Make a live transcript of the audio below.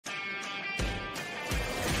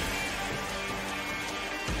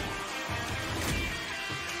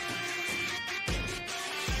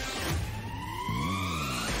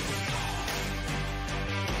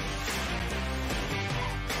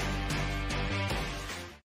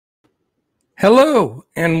Hello,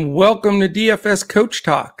 and welcome to DFS Coach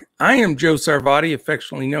Talk. I am Joe Sarvati,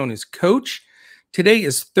 affectionately known as Coach. Today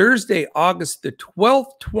is Thursday, August the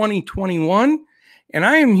 12th, 2021, and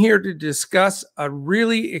I am here to discuss a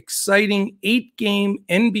really exciting 8-game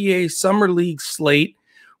NBA Summer League slate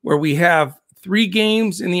where we have 3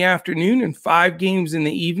 games in the afternoon and 5 games in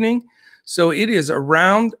the evening. So it is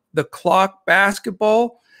around the clock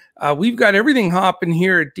basketball. We've got everything hopping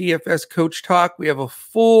here at DFS Coach Talk. We have a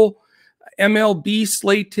full MLB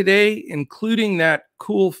slate today, including that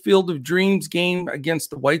cool Field of Dreams game against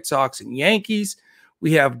the White Sox and Yankees.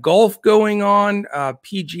 We have golf going on,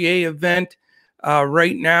 PGA event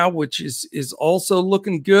right now, which is also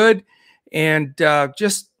looking good. And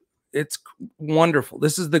it's wonderful.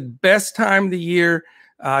 This is the best time of the year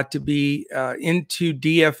to be into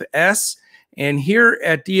DFS. And here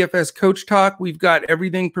at DFS Coach Talk, we've got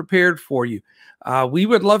everything prepared for you. We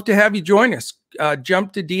would love to have you join us.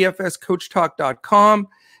 Jump to dfscoachtalk.com.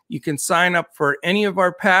 You can sign up for any of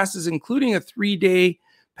our passes, including a 3-day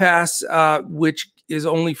pass, which is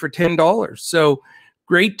only for $10. So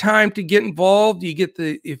great time to get involved. You get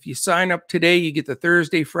if you sign up today, you get the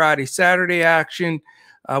Thursday, Friday, Saturday action.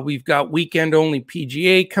 We've got weekend only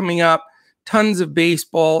PGA coming up, tons of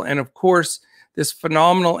baseball, and of course, this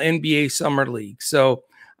phenomenal NBA Summer League. So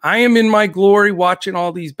I am in my glory watching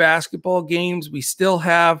all these basketball games. We still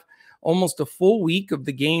have almost a full week of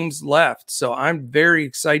the games left. So I'm very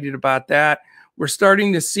excited about that. We're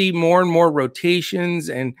starting to see more and more rotations,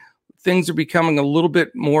 and things are becoming a little bit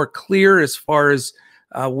more clear as far as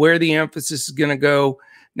where the emphasis is going to go.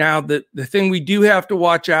 Now, the thing we do have to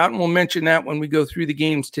watch out, and we'll mention that when we go through the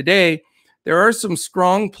games today, there are some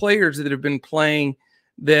strong players that have been playing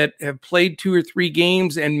that have played 2 or 3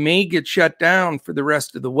 games and may get shut down for the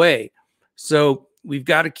rest of the way. So we've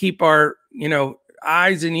got to keep our,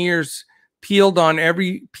 eyes and ears peeled on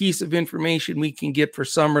every piece of information we can get for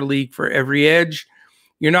Summer League for every edge.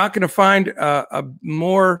 You're not going to find a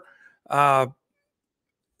more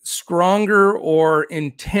stronger or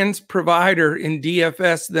intense provider in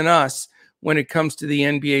DFS than us when it comes to the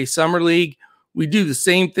NBA Summer League. We do the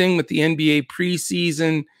same thing with the NBA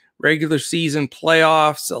preseason, regular season,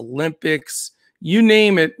 playoffs, Olympics, you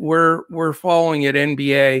name it, we're following it.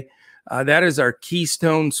 NBA. That is our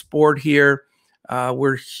keystone sport here.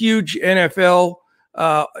 We're huge NFL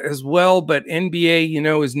as well, but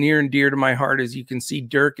NBA, is near and dear to my heart, as you can see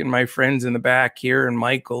Dirk and my friends in the back here, and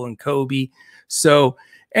Michael and Kobe. So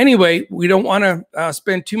anyway, we don't want to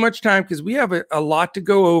spend too much time because we have a lot to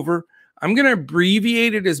go over. I'm going to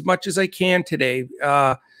abbreviate it as much as I can today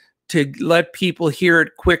to let people hear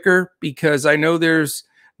it quicker, because I know there's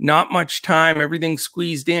not much time, everything's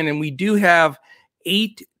squeezed in, and we do have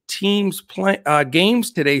 8 teams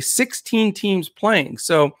games today, 16 teams playing.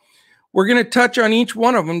 So we're going to touch on each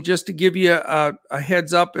one of them just to give you a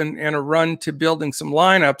heads up and a run to building some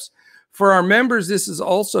lineups. For our members, this is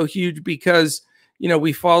also huge because,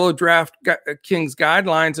 we follow DraftKings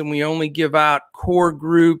guidelines, and we only give out core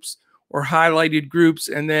groups or highlighted groups,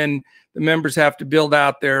 and then the members have to build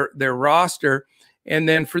out their roster. And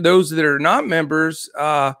then for those that are not members,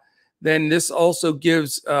 then this also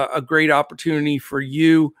gives a great opportunity for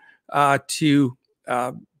you to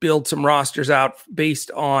build some rosters out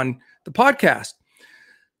based on the podcast.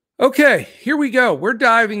 Okay, here we go. We're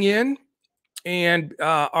diving in, and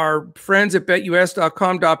our friends at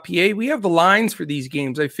betus.com.pa, we have the lines for these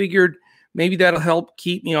games. I figured maybe that'll help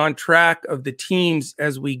keep me on track of the teams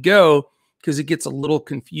as we go, because it gets a little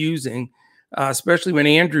confusing, especially when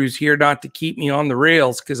Andrew's here, not to keep me on the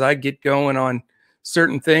rails, because I get going on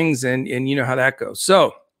certain things, and you know how that goes.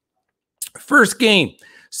 So first game,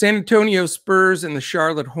 San Antonio Spurs and the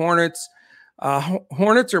Charlotte Hornets.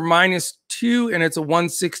 Hornets are -2, and it's a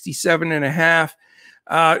 167.5.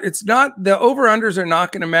 It's not, the over-unders are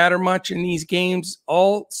not going to matter much in these games.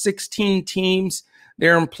 All 16 teams,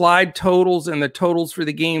 their implied totals and the totals for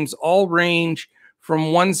the games all range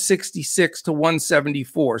from 166 to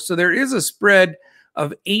 174. So there is a spread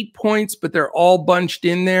of 8 points, but they're all bunched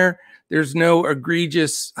in there. There's no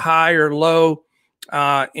egregious high or low.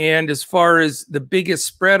 And as far as the biggest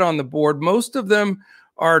spread on the board, most of them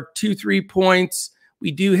are 2-3 points.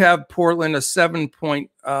 We do have Portland a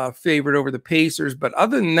 7-point favorite over the Pacers, but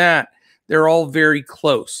other than that, they're all very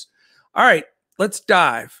close. All right, let's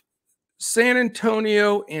dive. San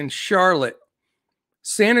Antonio and Charlotte.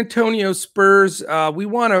 San Antonio Spurs, we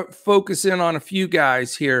want to focus in on a few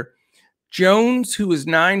guys here. Jones, who was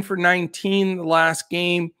 9 for 19 the last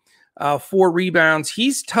game, 4 rebounds.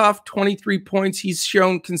 He's tough, 23 points. He's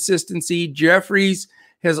shown consistency. Jeffries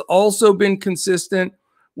has also been consistent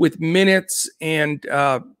with minutes and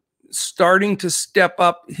starting to step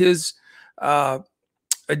up his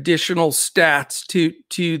additional stats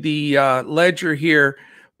to the ledger here,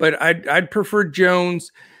 but I'd prefer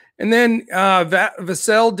Jones. And then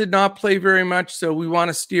Vassell did not play very much, so we want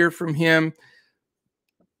to steer from him.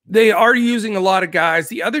 They are using a lot of guys.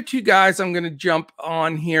 The other two guys I'm going to jump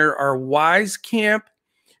on here are Wieskamp,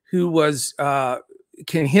 who was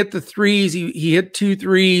can hit the threes. He hit 2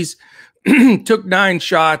 threes, took 9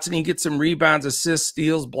 shots, and he gets some rebounds, assists,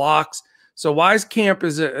 steals, blocks. So Wieskamp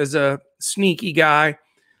is a sneaky guy.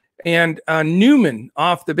 And Newman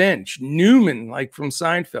off the bench. Newman, like from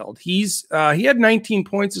Seinfeld. He had 19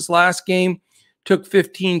 points his last game, took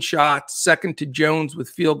 15 shots, second to Jones with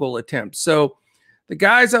field goal attempts. So the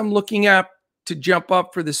guys I'm looking at to jump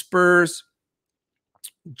up for the Spurs,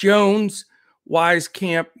 Jones,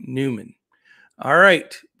 Wieskamp, Newman. All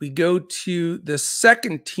right, we go to the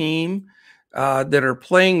second team that are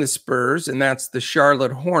playing the Spurs, and that's the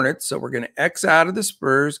Charlotte Hornets. So we're going to X out of the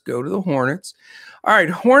Spurs, go to the Hornets. All right,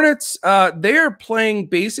 Hornets, they are playing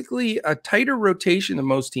basically a tighter rotation than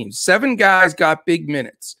most teams. 7 guys got big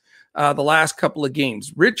minutes the last couple of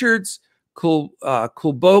games. Richards,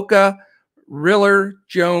 Kulboka, Riller,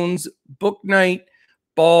 Jones, Bouknight,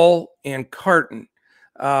 Ball, and Carton.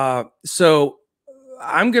 So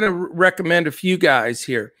I'm going to recommend a few guys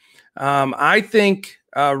here. I think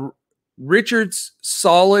Richards,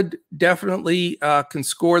 solid, definitely can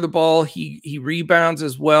score the ball. He rebounds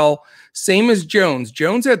as well. Same as Jones.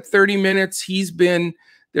 Jones had 30 minutes. He's been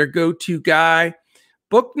their go-to guy.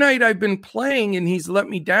 Bouknight, I've been playing, and he's let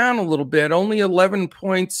me down a little bit. Only 11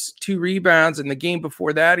 points, 2 rebounds. In the game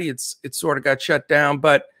before that, it sort of got shut down.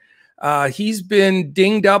 But he's been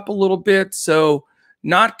dinged up a little bit, so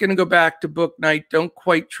not going to go back to Bouknight. Don't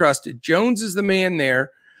quite trust it. Jones is the man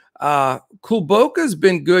there. Kulboka's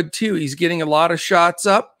been good too. He's getting a lot of shots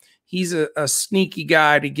up. He's a sneaky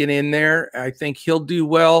guy to get in there. I think he'll do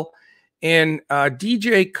well. And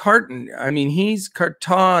DJ Carton, I mean,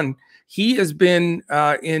 Carton. He has been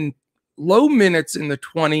in low minutes in the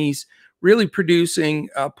 20s, really producing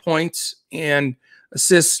points and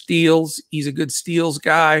assists, steals. He's a good steals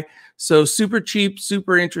guy. So super cheap,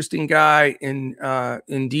 super interesting guy in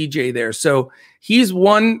DJ there. So he's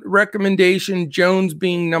one recommendation. Jones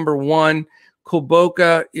being number 1.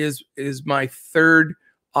 Kulboka is my third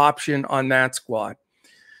option on that squad.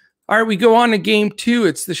 All right, we go on to game 2.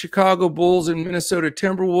 It's the Chicago Bulls and Minnesota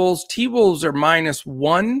Timberwolves. T-Wolves are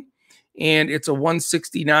 -1, and it's a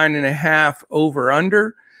 169.5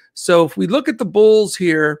 over/under. So if we look at the Bulls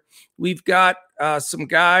here, we've got some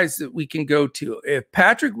guys that we can go to. If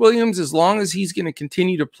Patrick Williams, as long as he's going to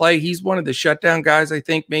continue to play, he's one of the shutdown guys, I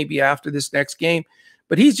think, maybe after this next game.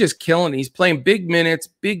 But he's just killing it. He's playing big minutes,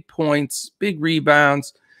 big points, big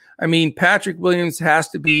rebounds. I mean, Patrick Williams has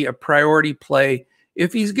to be a priority play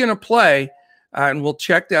if he's going to play. And we'll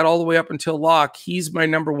check that all the way up until lock. He's my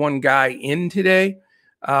number 1 guy in today,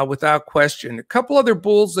 without question. A couple other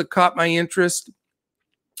Bulls that caught my interest.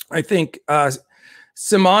 I think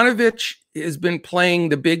Simonovic has been playing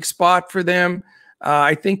the big spot for them.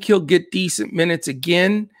 I think he'll get decent minutes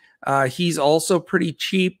again. He's also pretty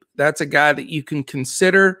cheap. That's a guy that you can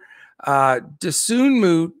consider.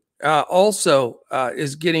 Dosunmu also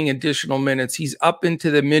is getting additional minutes. He's up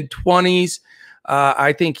into the mid-20s.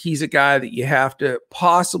 I think he's a guy that you have to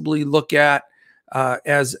possibly look at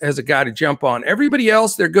as a guy to jump on. Everybody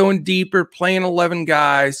else, they're going deeper, playing 11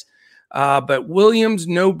 guys. But Williams,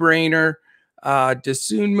 no-brainer.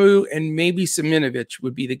 Dosunmu and maybe Simonovic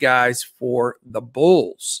would be the guys for the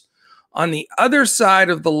Bulls. On the other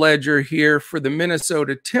side of the ledger here for the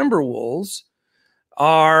Minnesota Timberwolves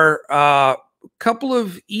are a couple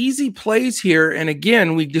of easy plays here. And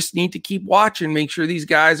again, we just need to keep watching, make sure these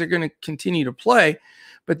guys are going to continue to play.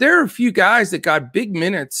 But there are a few guys that got big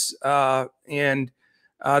minutes, and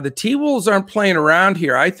the T-Wolves aren't playing around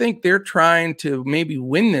here. I think they're trying to maybe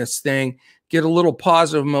win this thing, get a little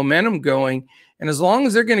positive momentum going. And as long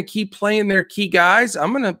as they're going to keep playing their key guys,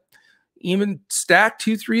 I'm going to even stack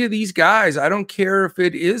 2-3 of these guys. I don't care if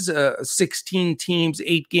it is a 16 teams,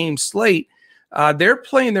 8-game slate. They're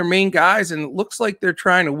playing their main guys, and it looks like they're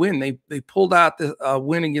trying to win. They pulled out the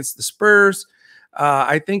win against the Spurs.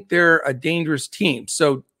 I think they're a dangerous team.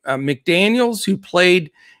 So McDaniels, who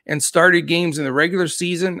played and started games in the regular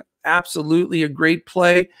season, absolutely a great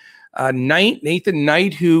play. Nathan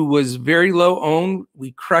Knight, who was very low owned,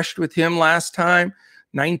 we crushed with him last time,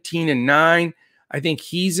 19-9. I think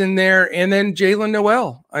he's in there. And then Jaylen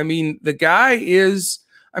Nowell. I mean, the guy is,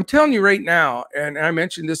 I'm telling you right now, and I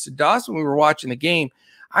mentioned this to Dawson when we were watching the game,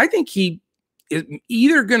 I think he is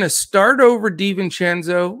either going to start over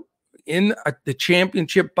DiVincenzo in the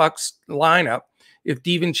championship Bucks lineup. if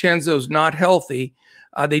DiVincenzo's not healthy.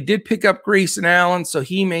 They did pick up Grayson Allen, so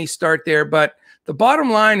he may start there. But the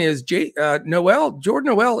bottom line is Jordan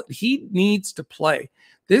Noel, he needs to play.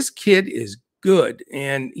 This kid is good,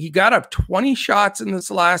 and he got up 20 shots in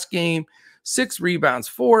this last game, 6 rebounds,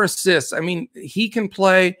 4 assists. I mean, he can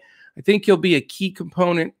play. I think he'll be a key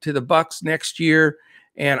component to the Bucks next year,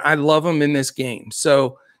 and I love him in this game.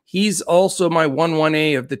 So he's also my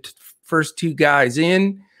 1-1A of the first 2 guys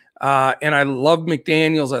in, and I love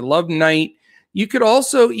McDaniels. I love Knight. You could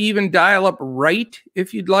also even dial up Wright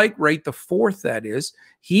if you'd like, Wright the fourth, that is.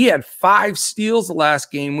 He had 5 steals the last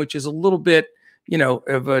game, which is a little bit,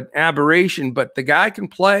 of an aberration, but the guy can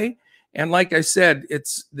play. And like I said,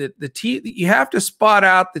 it's the team. You have to spot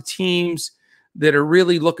out the teams that are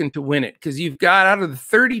really looking to win it, because you've got, out of the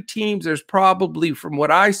 30 teams, there's probably, from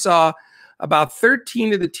what I saw, about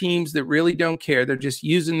 13 of the teams that really don't care. They're just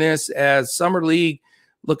using this as summer league,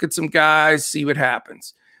 look at some guys, see what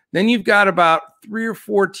happens. Then you've got about 3 or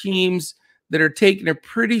 4 teams that are taking it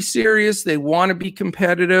pretty serious. They want to be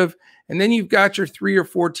competitive. And then you've got your 3 or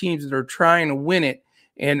 4 teams that are trying to win it.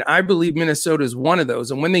 And I believe Minnesota is one of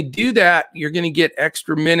those. And when they do that, you're going to get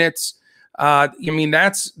extra minutes.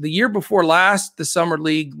 That's the year before last, the summer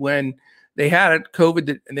league, when they had it,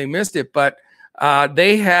 COVID, and they missed it. But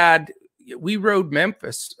we rode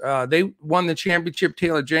Memphis. They won the championship.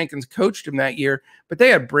 Taylor Jenkins coached them that year, but they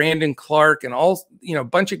had Brandon Clark and a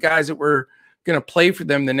bunch of guys that were going to play for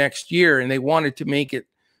them the next year. And they wanted to make it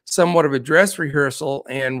somewhat of a dress rehearsal,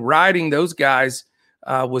 and riding those guys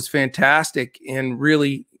was fantastic and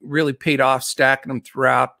really, really paid off, stacking them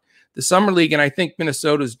throughout the summer league. And I think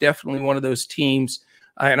Minnesota is definitely one of those teams.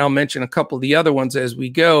 And I'll mention a couple of the other ones as we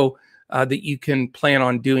go that you can plan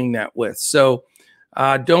on doing that with. So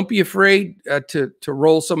don't be afraid to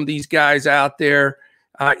roll some of these guys out there.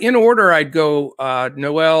 In order, I'd go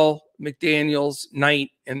Noel, McDaniels, Knight,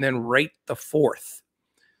 and then Wright the fourth.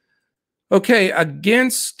 Okay,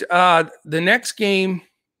 against the next game,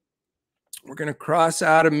 we're going to cross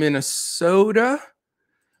out of Minnesota.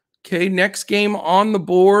 Okay, next game on the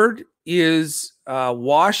board is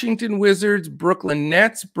Washington Wizards, Brooklyn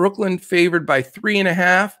Nets. Brooklyn favored by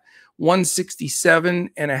 3.5,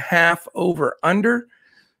 167.5 over under.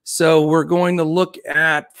 So we're going to look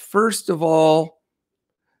at, first of all,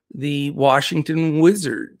 the Washington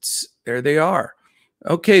Wizards. There they are.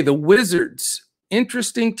 Okay, the Wizards.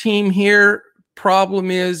 Interesting team here.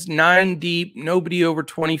 Problem is 9 deep, nobody over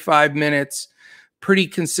 25 minutes. Pretty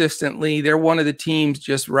consistently. They're one of the teams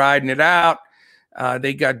just riding it out.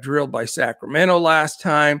 They got drilled by Sacramento last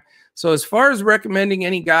time. So as far as recommending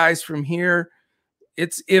any guys from here,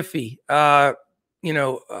 it's iffy.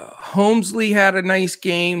 Holmesley had a nice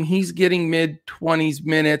game. He's getting mid-20s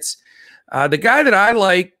minutes. The guy that I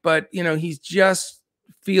like, but, he's just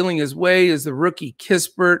feeling his way, is the rookie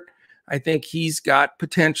Kispert. I think he's got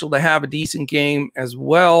potential to have a decent game as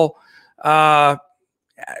well.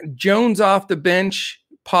 Jones off the bench,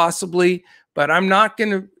 possibly, but I'm not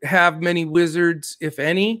going to have many Wizards, if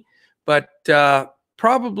any, but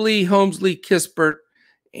probably Holmesley, Kispert,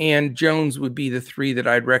 and Jones would be the 3 that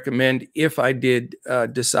I'd recommend if I did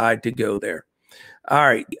decide to go there. All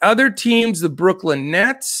right, the other teams, the Brooklyn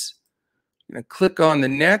Nets. I'm going to click on the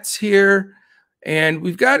Nets here. And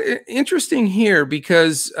we've got interesting here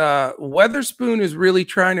because Weatherspoon is really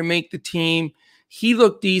trying to make the team. He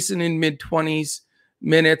looked decent in mid-20s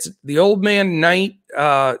minutes. The old man Knight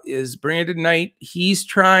is Brandon Knight. He's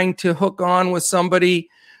trying to hook on with somebody.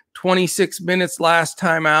 26 minutes last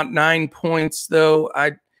time out, 9 points, though.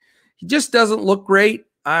 He just doesn't look great.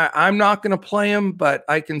 I'm not going to play him, but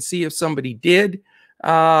I can see if somebody did.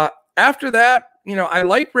 After that, I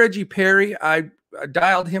like Reggie Perry. I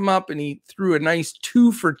dialed him up, and he threw a nice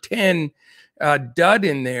 2 for 10 dud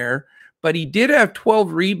in there, but he did have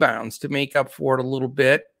 12 rebounds to make up for it a little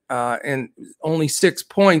bit, and only 6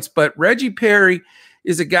 points. But Reggie Perry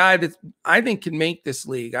is a guy that I think can make this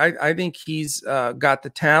league. I think he's got the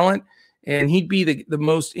talent, and he'd be the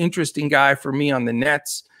most interesting guy for me on the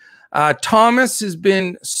Nets. Thomas has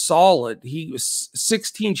been solid. He was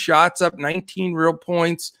 16 shots up, 19 real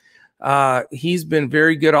points. He's been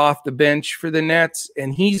very good off the bench for the Nets,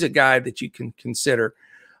 and he's a guy that you can consider.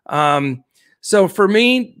 So for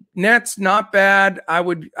me, Nets, not bad. I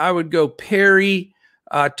would go Perry,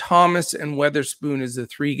 Thomas, and Weatherspoon as the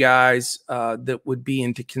 3 guys that would be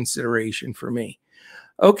into consideration for me.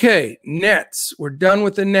 Okay, Nets. We're done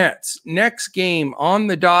with the Nets. Next game on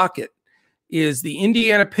the docket is the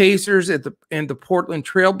Indiana Pacers and the Portland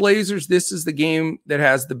Trailblazers. This is the game that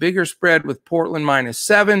has the bigger spread with Portland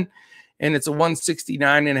 -7. And it's a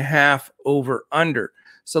 169.5 over under.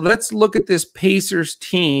 So let's look at this Pacers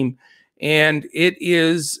team. And it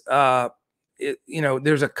is,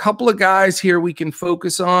 there's a couple of guys here we can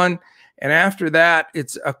focus on. And after that,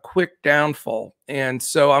 it's a quick downfall. And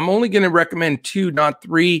so I'm only going to recommend 2, not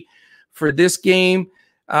 3 for this game.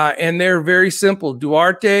 And they're very simple.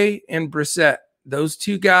 Duarte and Brissett. Those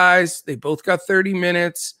 2 guys, they both got 30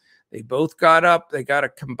 minutes. They both got up. They got a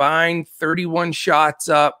combined 31 shots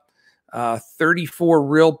up, 34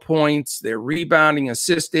 real points. They're rebounding,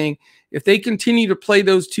 assisting. If they continue to play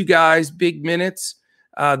those 2 guys big minutes,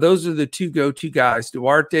 those are the 2 go-to guys,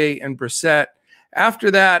 Duarte and Brissett.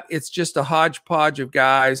 After that, it's just a hodgepodge of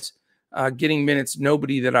guys getting minutes,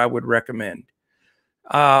 nobody that I would recommend.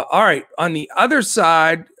 All right, on the other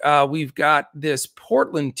side, we've got this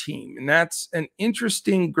Portland team, and that's an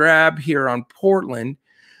interesting grab here on Portland.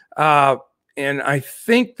 And I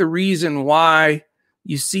think the reason why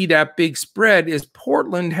you see that big spread is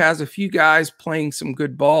Portland has a few guys playing some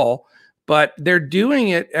good ball, but they're doing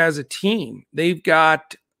it as a team. They've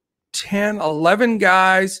got 10, 11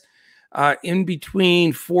 guys in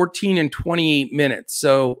between 14 and 28 minutes.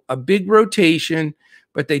 So a big rotation,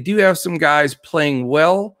 but they do have some guys playing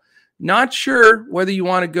well. Not sure whether you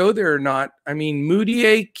want to go there or not. I mean,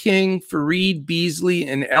 Moutier, King, Faried, Beasley,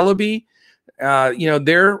 and Ellaby,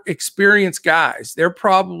 they're experienced guys. They're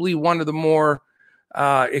probably one of the more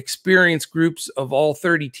experienced groups of all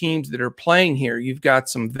 30 teams that are playing here. You've got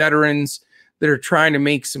some veterans that are trying to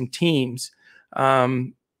make some teams.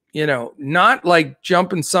 Not like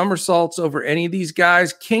jumping somersaults over any of these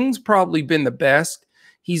guys. King's probably been the best.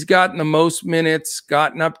 He's gotten the most minutes,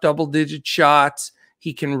 gotten up double-digit shots.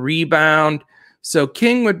 He can rebound. So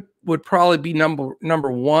King would probably be number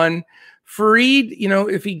 1. Faried,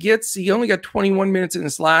 if he only got 21 minutes in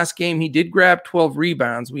this last game. He did grab 12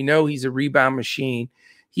 rebounds. We know he's a rebound machine.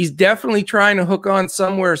 He's definitely trying to hook on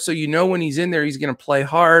somewhere, so when he's in there, he's going to play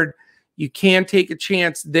hard. You can take a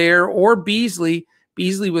chance there. Or Beasley.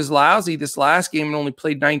 Beasley was lousy this last game and only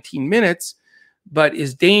played 19 minutes, but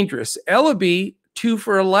is dangerous. Ellaby, 2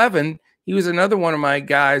 for 11. He was another one of my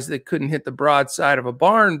guys that couldn't hit the broadside of a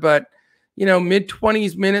barn, but,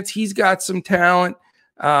 mid-20s minutes, he's got some talent,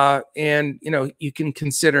 and you can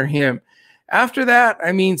consider him. After that,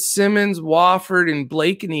 Simmons, Wofford, and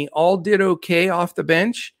Blakeney all did okay off the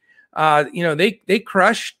bench. They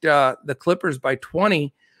crushed the Clippers by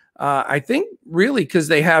 20. I think really because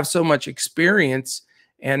they have so much experience,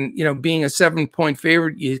 and, being a 7-point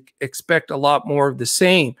favorite, you expect a lot more of the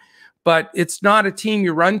same. But it's not a team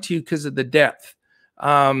you run to because of the depth.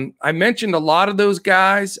 I mentioned a lot of those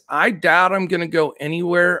guys. I doubt I'm going to go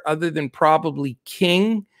anywhere other than probably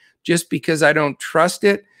King, just because I don't trust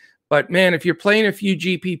it. But, man, if you're playing a few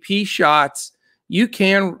GPP shots, you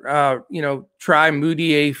can, try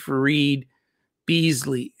Moutier, Faried,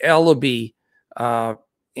 Beasley, Ellaby,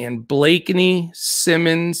 and Blakeney,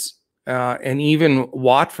 Simmons, and even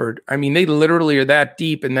Watford. They literally are that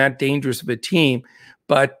deep and that dangerous of a team.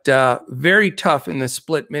 But very tough in the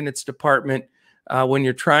split minutes department when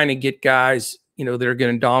you're trying to get guys, that are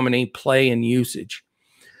going to dominate play and usage.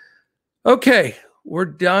 Okay, we're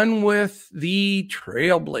done with the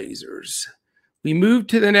Trailblazers. We move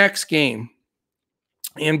to the next game.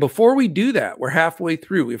 And before we do that, we're halfway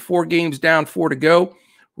through. We have 4 games down, 4 to go.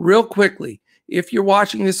 Real quickly, if you're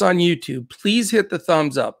watching this on YouTube, please hit the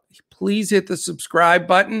thumbs up. Please hit the subscribe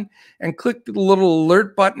button and click the little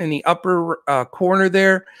alert button in the upper corner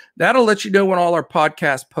there. That'll let you know when all our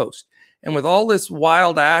podcasts post. And with all this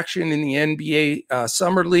wild action in the NBA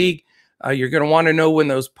Summer League, you're going to want to know when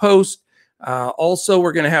those post. Also,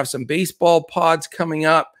 we're going to have some baseball pods coming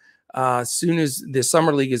up as soon as the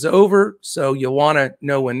Summer League is over. So you'll want to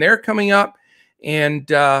know when they're coming up. And,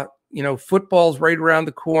 football's right around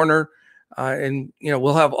the corner. And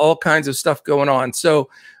we'll have all kinds of stuff going on. So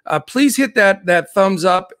please hit that thumbs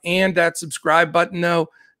up and that subscribe button, though.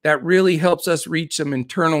 That really helps us reach some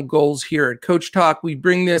internal goals here at Coach Talk. We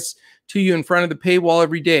bring this to you in front of the paywall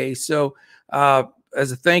every day. So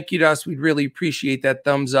as a thank you to us, we'd really appreciate that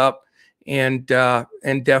thumbs up and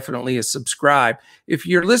definitely a subscribe. If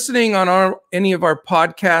you're listening on any of our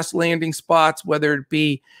podcast landing spots, whether it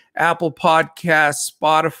be Apple Podcasts,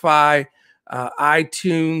 Spotify,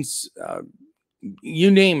 iTunes,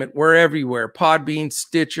 you name it, we're everywhere. Podbean,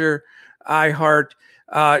 Stitcher, iHeart.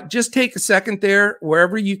 Just take a second there,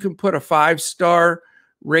 wherever you can put a 5-star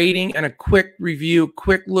rating and a quick review,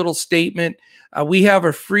 quick little statement. We have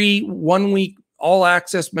a free 1-week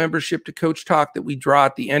all-access membership to Coach Talk that we draw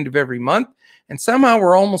at the end of every month. And somehow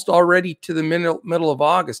we're almost already to the middle of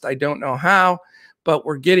August. I don't know how, but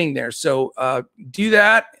we're getting there. So do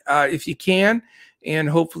that if you can. And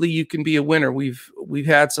hopefully you can be a winner. We've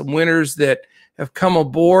had some winners that have come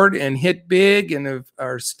aboard and hit big and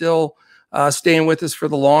are still staying with us for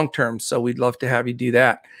the long term. So we'd love to have you do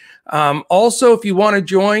that. Also, if you want to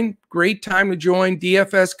join, great time to join,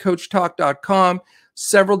 dfscoachtalk.com.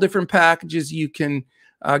 Several different packages you can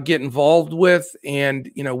get involved with. And,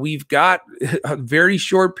 you know, we've got a very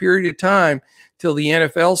short period of time till the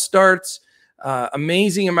NFL starts.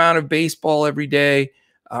 Amazing amount of baseball every day.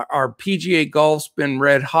 Our PGA golf's been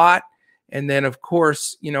red hot. And then, of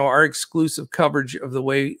course, you know, our exclusive coverage of the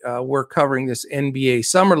way we're covering this NBA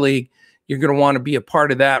Summer League. You're going to want to be a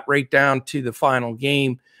part of that right down to the final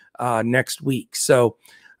game next week. So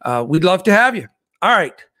we'd love to have you. All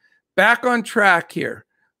right, back on track here.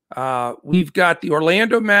 We've got the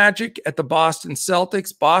Orlando Magic at the Boston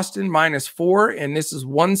Celtics. Boston -4, and this is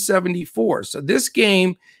 174. So this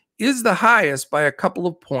game is the highest by a couple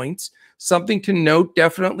of points. Something to note,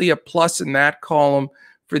 definitely a plus in that column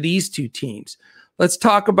for these two teams. Let's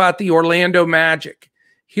talk about the Orlando Magic.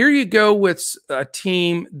 Here you go with a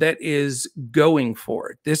team that is going for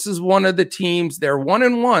it. This is one of the teams, they're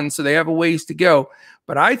 1-1, so they have a ways to go,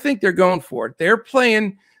 but I think they're going for it. They're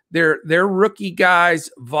playing their rookie guys,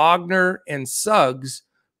 Wagner and Suggs,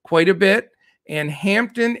 quite a bit, and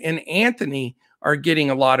Hampton and Anthony are getting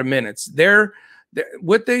a lot of minutes.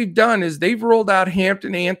 What they've done is they've rolled out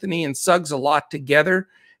Hampton, Anthony, and Suggs a lot together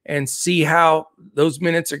and see how those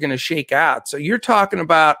minutes are going to shake out. So you're talking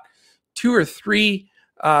about 2 or 3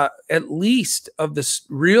 at least of the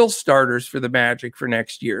real starters for the Magic for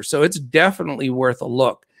next year. So it's definitely worth a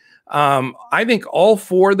look. I think all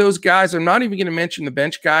 4 of those guys, I'm not even going to mention the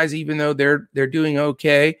bench guys, even though they're doing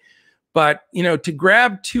okay. But, you know, to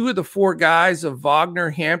grab 2 of the 4 guys of Wagner,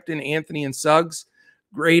 Hampton, Anthony, and Suggs,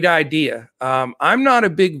 great idea. I'm not a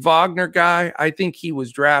big Wagner guy. I think he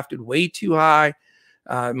was drafted way too high.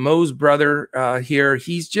 Mo's brother here,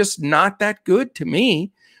 he's just not that good to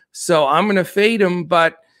me. So I'm going to fade him,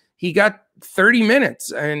 but he got 30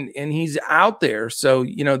 minutes and he's out there. So,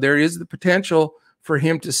 you know, there is the potential for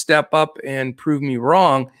him to step up and prove me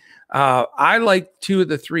wrong. I like 2 of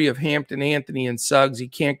the 3 of Hampton, Anthony, and Suggs. You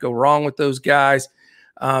can't go wrong with those guys.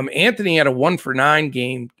 Anthony had a 1-for-9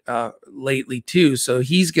 game lately too, so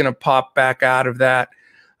he's going to pop back out of that.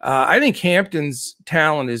 I think Hampton's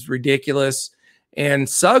talent is ridiculous, and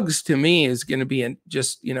Suggs to me is going to be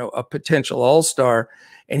just, you know, a potential all-star.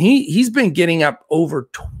 And he's been getting up over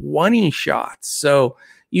 20 shots. So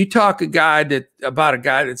you talk about a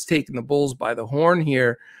guy that's taking the bulls by the horn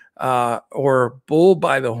here, or bull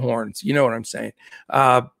by the horns. You know what I'm saying?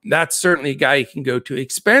 That's certainly a guy you can go to.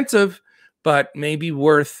 Expensive, but maybe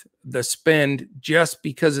worth the spend just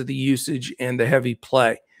because of the usage and the heavy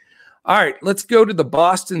play. All right, let's go to the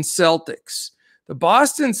Boston Celtics. The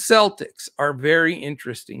Boston Celtics are very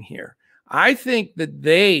interesting here. I think that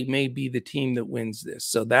they may be the team that wins this.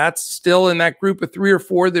 So that's still in that group of 3 or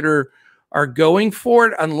 4 that are going for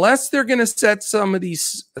it, unless they're going to set some of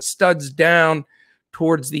these studs down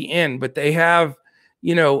towards the end. But they have,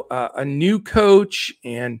 you know, a new coach,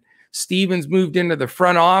 and Stevens moved into the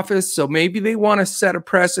front office. So maybe they want to set a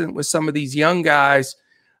precedent with some of these young guys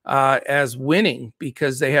as winning,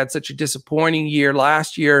 because they had such a disappointing year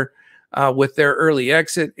last year with their early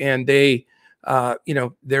exit, and they you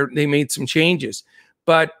know, they made some changes.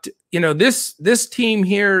 But, you know, this team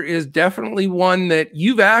here is definitely one that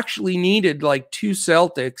you've actually needed like 2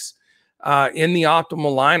 Celtics in the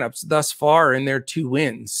optimal lineups thus far in their 2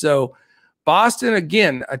 wins. So Boston,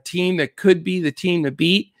 again, a team that could be the team to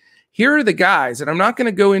beat. Here are the guys, and I'm not going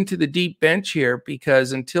to go into the deep bench here,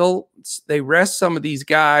 because until they rest some of these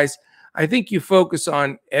guys, I think you focus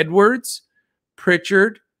on Edwards,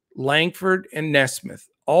 Pritchard, Langford, and Nesmith.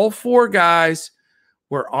 All 4 guys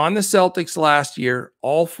were on the Celtics last year.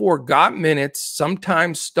 All 4 got minutes,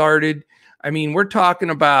 sometimes started. I mean, we're talking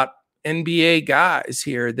about NBA guys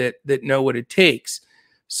here that know what it takes.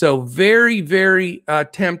 So very, very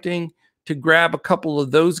tempting to grab a couple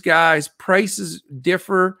of those guys. Prices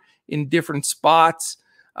differ in different spots.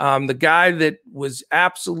 The guy that was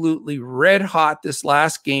absolutely red hot this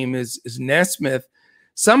last game is Nesmith.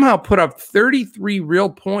 Somehow put up 33 real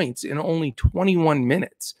points in only 21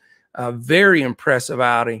 minutes. Very impressive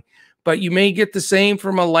outing. But you may get the same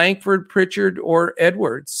from a Langford, Pritchard, or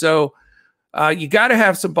Edwards. So you got to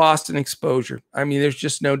have some Boston exposure. I mean, there's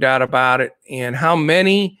just no doubt about it. And how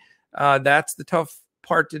many, that's the tough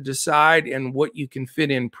part to decide, and what you can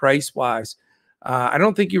fit in price-wise. I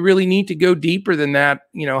don't think you really need to go deeper than that.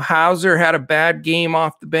 You know, Hauser had a bad game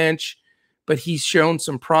off the bench, but he's shown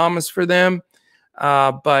some promise for them.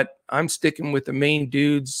 But I'm sticking with the main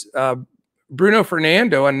dudes. Bruno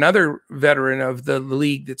Fernando, another veteran of the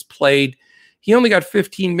league that's played, he only got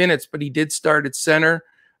 15 minutes, but he did start at center.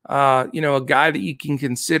 You know, a guy that you can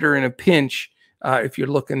consider in a pinch if you're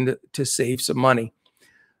looking to save some money.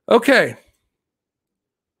 Okay.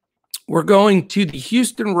 We're going to the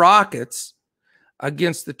Houston Rockets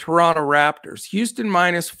against the Toronto Raptors. Houston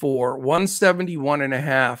 -4,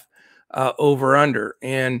 171.5 over under.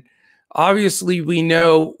 And obviously we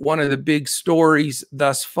know one of the big stories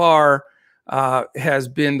thus far has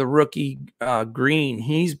been the rookie Green.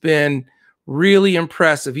 He's been really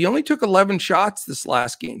impressive. He only took 11 shots this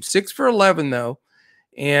last game, 6 for 11 though.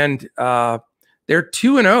 And they're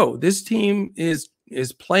 2-0. This team is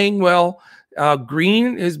playing well.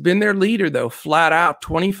 Green has been their leader though, flat out,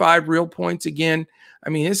 25 real points again. I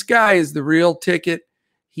mean, this guy is the real ticket.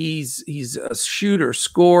 He's a shooter,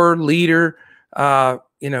 scorer, leader.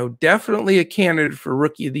 You know, definitely a candidate for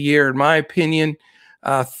Rookie of the Year, in my opinion.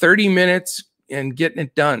 30 minutes and getting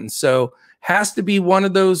it done. So has to be one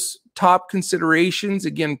of those top considerations.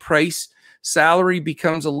 Again, price, salary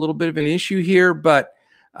becomes a little bit of an issue here, but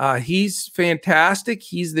he's fantastic.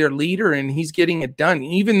 He's their leader, and he's getting it done,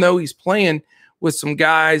 even though he's playing with some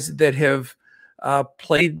guys that have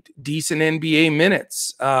played decent NBA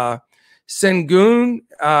minutes. Sengun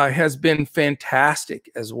has been fantastic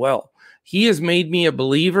as well. He has made me a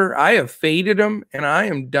believer. I have faded him, and I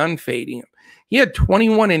am done fading him. He had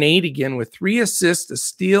 21 and 8 again with 3 assists, a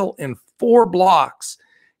steal, and 4 blocks.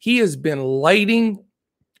 He has been lighting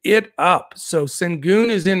it up. So Sengun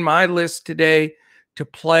is in my list today to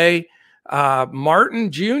play. Martin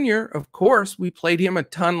Jr., of course, we played him a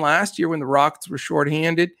ton last year when the Rockets were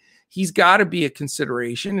shorthanded. He's got to be a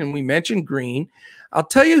consideration. And we mentioned Green. I'll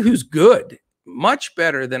tell you who's good, much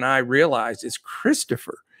better than I realized, is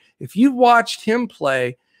Christopher. If you've watched him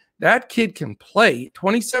play, that kid can play.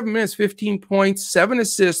 27 minutes, 15 points, 7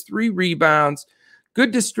 assists, 3 rebounds,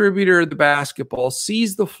 good distributor of the basketball,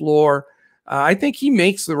 sees the floor. I think he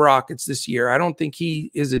makes the Rockets this year. I don't think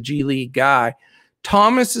he is a G League guy.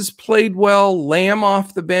 Thomas has played well, Lamb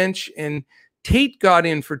off the bench, and Tate got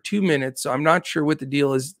in for 2 minutes, so I'm not sure what the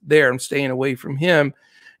deal is there. I'm staying away from him.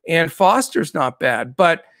 And Foster's not bad.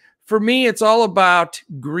 But for me, it's all about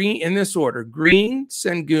Green in this order: Green,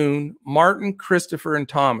 Sengun, Martin, Christopher, and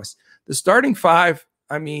Thomas. The starting 5,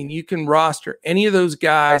 I mean, you can roster any of those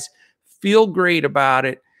guys, feel great about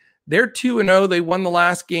it. They're 2-0. They won the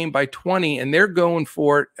last game by 20, and they're going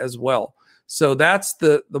for it as well. So that's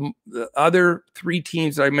the other 3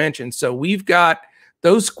 teams that I mentioned. So we've got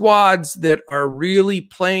those squads that are really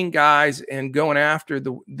playing guys and going after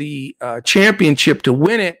the championship to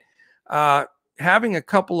win it. Having a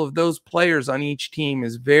couple of those players on each team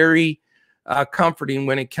is very comforting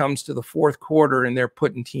when it comes to the fourth quarter and they're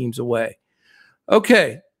putting teams away.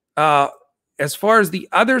 Okay. As far as the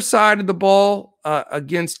other side of the ball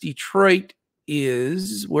against Detroit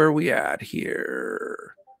is, where are we at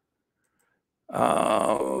here?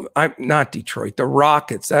 I'm not Detroit, the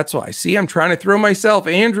Rockets. That's why. See, I'm trying to throw myself.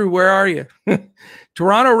 Andrew, where are you?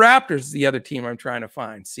 Toronto Raptors is the other team I'm trying to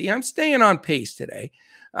find. See, I'm staying on pace today.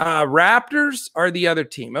 Raptors are the other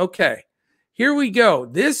team. Okay, here we go.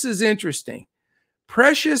 This is interesting.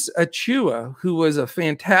 Precious Achiuwa, who was a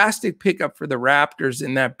fantastic pickup for the Raptors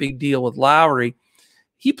in that big deal with Lowry,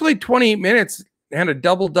 he played 28 minutes and a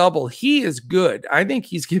double-double. He is good. I think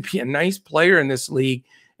he's going to be a nice player in this league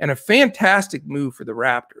and a fantastic move for the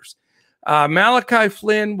Raptors. Malachi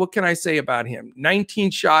Flynn, what can I say about him?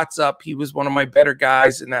 19 shots up. He was one of my better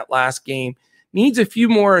guys in that last game. Needs a few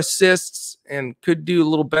more assists and could do a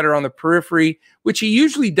little better on the periphery, which he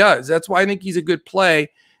usually does. That's why I think he's a good play.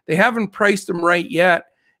 They haven't priced him right yet,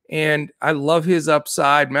 and I love his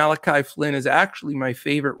upside. Malachi Flynn is actually my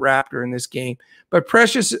favorite Raptor in this game. But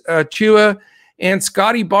Precious Achiuwa and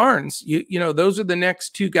Scotty Barnes, you know, those are the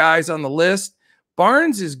next 2 guys on the list.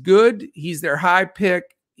 Barnes is good. He's their high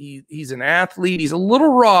pick. He's an athlete. He's a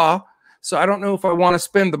little raw, so I don't know if I want to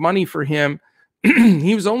spend the money for him.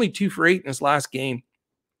 He was only 2 for 8 in his last game,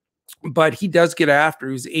 but he does get after.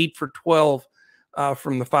 He was 8 for 12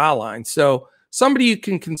 from the foul line. So somebody you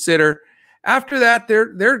can consider. After that,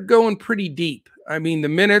 they're going pretty deep. I mean, the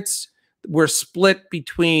minutes were split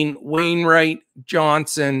between Wainwright,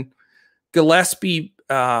 Johnson, Gillespie.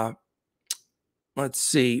 Let's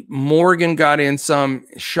see. Morgan got in some.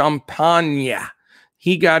 Champagne,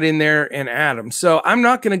 he got in there, and Adams. So I'm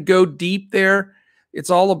not going to go deep there. It's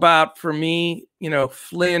all about, for me, you know,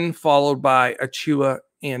 Flynn followed by Achiuwa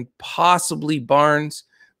and possibly Barnes,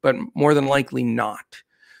 but more than likely not.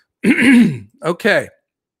 Okay.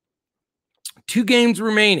 2 games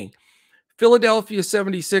remaining. Philadelphia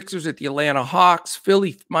 76ers at the Atlanta Hawks.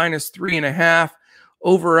 Philly -3.5.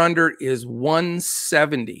 Over-under is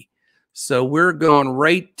 170. So we're going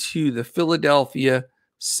right to the Philadelphia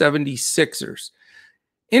 76ers.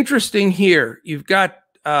 Interesting here. You've got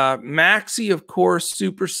Maxey, of course,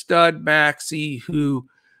 super stud Maxey, who,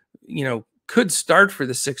 could start for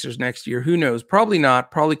the Sixers next year. Who knows? Probably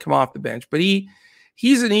not. Probably come off the bench. But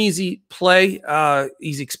he's an easy play.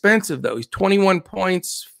 He's expensive, though. He's 21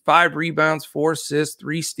 points, 5 rebounds, 4 assists,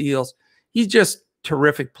 3 steals. He's just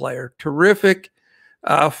terrific player. Terrific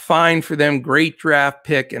find for them. Great draft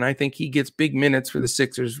pick. And I think he gets big minutes for the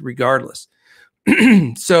Sixers regardless.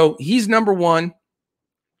 So he's number 1.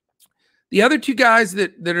 The other 2 guys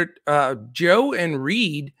that are Joe and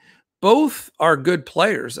Reed, both are good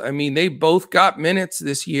players. I mean, they both got minutes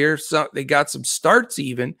this year. So they got some starts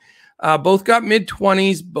even. Both got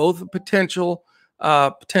mid-20s, both potential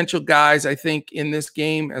guys, I think, in this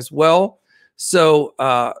game as well. So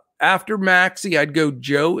after Maxey, I'd go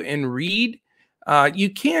Joe and Reed. You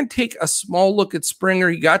can take a small look at Springer.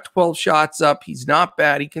 He got 12 shots up. He's not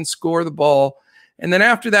bad. He can score the ball. And then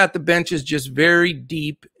after that, the bench is just very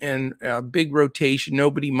deep and big rotation.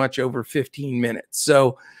 Nobody much over 15 minutes.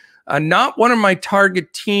 So not one of my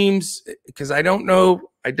target teams because I don't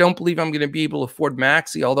believe I'm going to be able to afford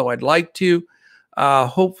Maxey, although I'd like to.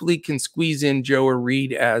 Hopefully can squeeze in Joe or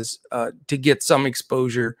Reed as to get some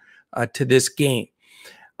exposure to this game.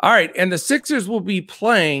 All right, and the Sixers will be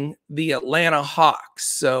playing the Atlanta Hawks.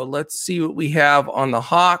 So let's see what we have on the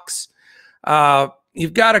Hawks.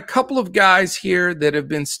 You've got a couple of guys here that have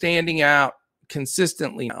been standing out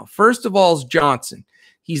consistently now. First of all is Johnson.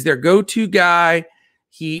 He's their go-to guy.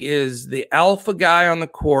 He is the alpha guy on the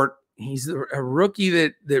court. He's a rookie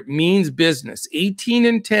that means business. 18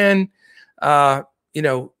 and 10,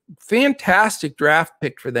 fantastic draft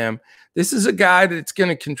pick for them. This is a guy that's going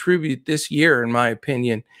to contribute this year, in my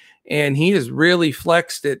opinion. And he has really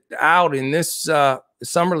flexed it out in this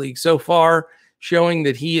summer league so far, showing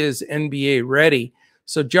that he is NBA ready.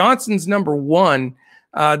 So Johnson's number 1.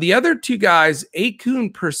 The other 2 guys,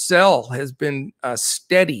 Akun Purcell has been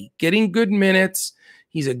steady, getting good minutes.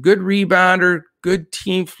 He's a good rebounder, good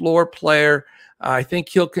team floor player. I think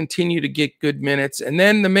he'll continue to get good minutes. And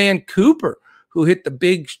then the man Cooper, who hit the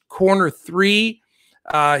big corner 3.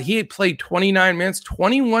 He had played 29 minutes,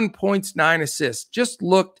 21 points, 9 assists. Just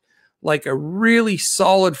looked like a really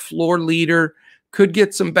solid floor leader. Could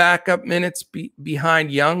get some backup minutes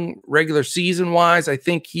behind Young regular season-wise. I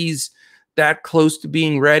think he's that close to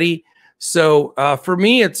being ready. So for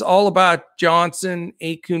me, it's all about Johnson,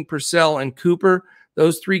 Akun Purcell, and Cooper.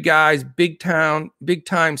 Those 3 guys, big time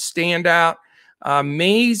standout.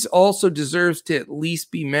 Mays also deserves to at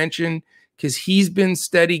least be mentioned because he's been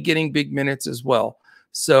steady getting big minutes as well.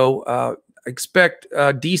 So expect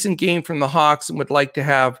a decent game from the Hawks and would like to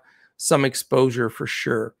have some exposure for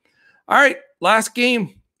sure. All right, last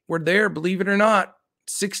game. We're there, believe it or not.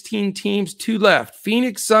 16 teams, 2 left.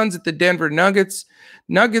 Phoenix Suns at the Denver Nuggets.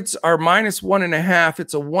 Nuggets are -1.5.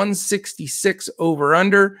 It's a 166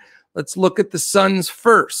 over-under. Let's look at the Suns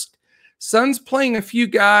first. Suns playing a few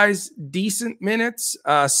guys, decent minutes.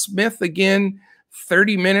 Smith, again,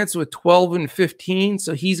 30 minutes with 12 and 15,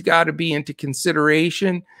 so he's got to be into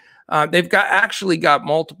consideration. They've actually got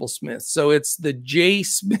multiple Smiths, so it's the J.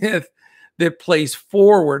 Smith that plays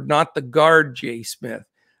forward, not the guard J. Smith.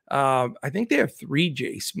 I think they have 3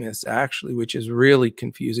 J. Smiths, actually, which is really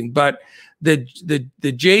confusing. But the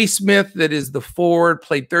J. Smith that is the forward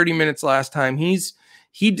played 30 minutes last time.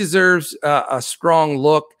 He deserves a strong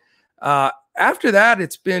look. After that,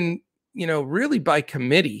 it's been really by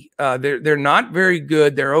committee. They're not very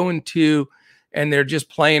good. They're 0-2, and they're just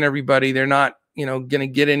playing everybody. They're not going to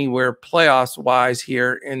get anywhere playoffs wise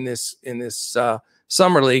here in this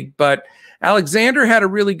summer league. But Alexander had a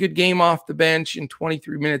really good game off the bench in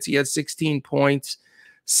 23 minutes. He had 16 points.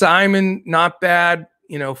 Simon, not bad,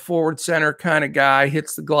 forward center kind of guy,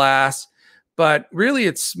 hits the glass. But really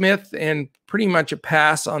it's Smith and pretty much a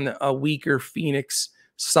pass on a weaker Phoenix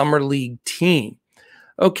summer league team.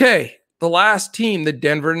 Okay, the last team, the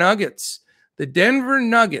Denver Nuggets. The Denver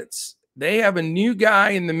Nuggets, they have a new guy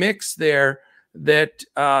in the mix there that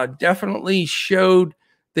definitely showed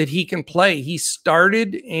that he can play. He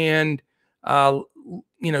started and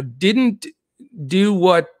didn't do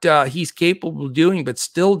what he's capable of doing, but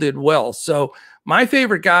still did well. So my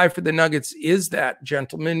favorite guy for the Nuggets is that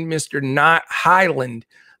gentleman, Mr. Highland.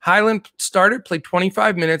 Highland started, played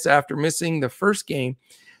 25 minutes after missing the first game,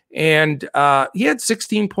 and he had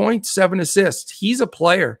 16 points, 7 assists. He's a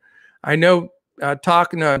player. I know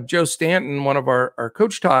talking to Joe Stanton, one of our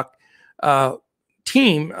Coach Talk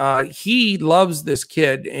team, he loves this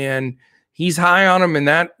kid, and he's high on him, and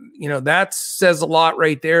that says a lot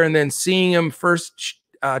right there. And then seeing him first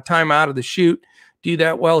time out of the chute do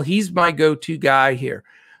that well, he's my go-to guy here.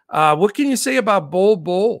 What can you say about Bol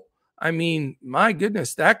Bol? I mean, my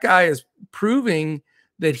goodness, that guy is proving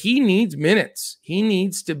that he needs minutes. He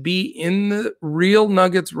needs to be in the real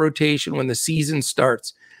Nuggets rotation when the season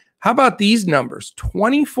starts. How about these numbers?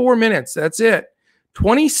 24 minutes, that's it.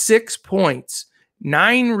 26 points,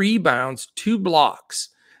 9 rebounds, 2 blocks.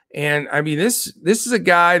 And I mean, this is a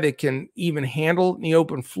guy that can even handle the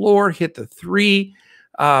open floor, hit the three.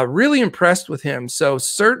 Really impressed with him. So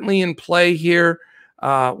certainly in play here,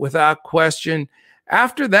 without question.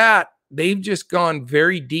 After that, they've just gone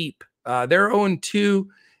very deep. They're 0-2,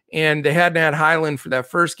 and they hadn't had Highland for that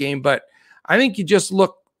first game. But I think you just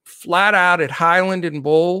look flat out at Highland and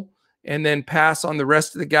Bowl and then pass on the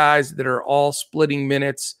rest of the guys that are all splitting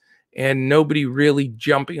minutes and nobody really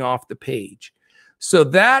jumping off the page. So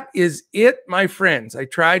that is it, my friends. I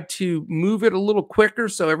tried to move it a little quicker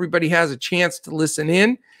so everybody has a chance to listen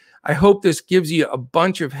in. I hope this gives you a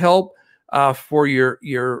bunch of help for your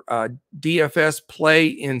DFS play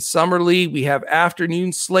in Summer League. We have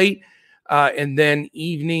afternoon slate and then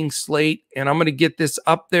evening slate. And I'm going to get this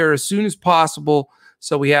up there as soon as possible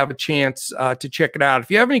so we have a chance to check it out.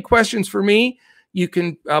 If you have any questions for me, you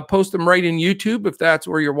can post them right in YouTube if that's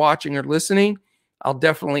where you're watching or listening. I'll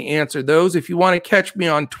definitely answer those. If you want to catch me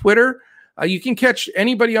on Twitter, you can catch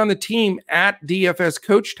anybody on the team at DFS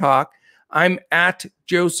Coach Talk. I'm at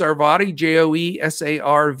Joe Sarvadi,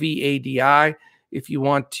 JoeSarvadi, if you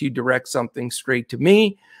want to direct something straight to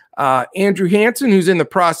me. Andrew Hansen, who's in the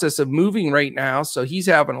process of moving right now, so he's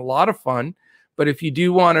having a lot of fun. But if you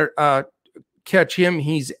do want to catch him,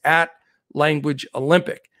 he's at Language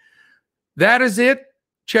Olympic. That is it.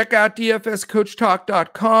 Check out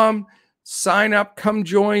dfscoachtalk.com. Sign up, come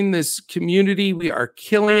join this community. We are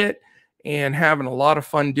killing it and having a lot of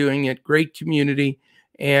fun doing it. Great community.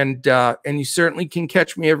 And you certainly can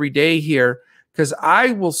catch me every day here because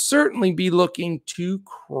I will certainly be looking to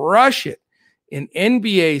crush it in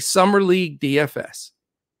NBA Summer League DFS.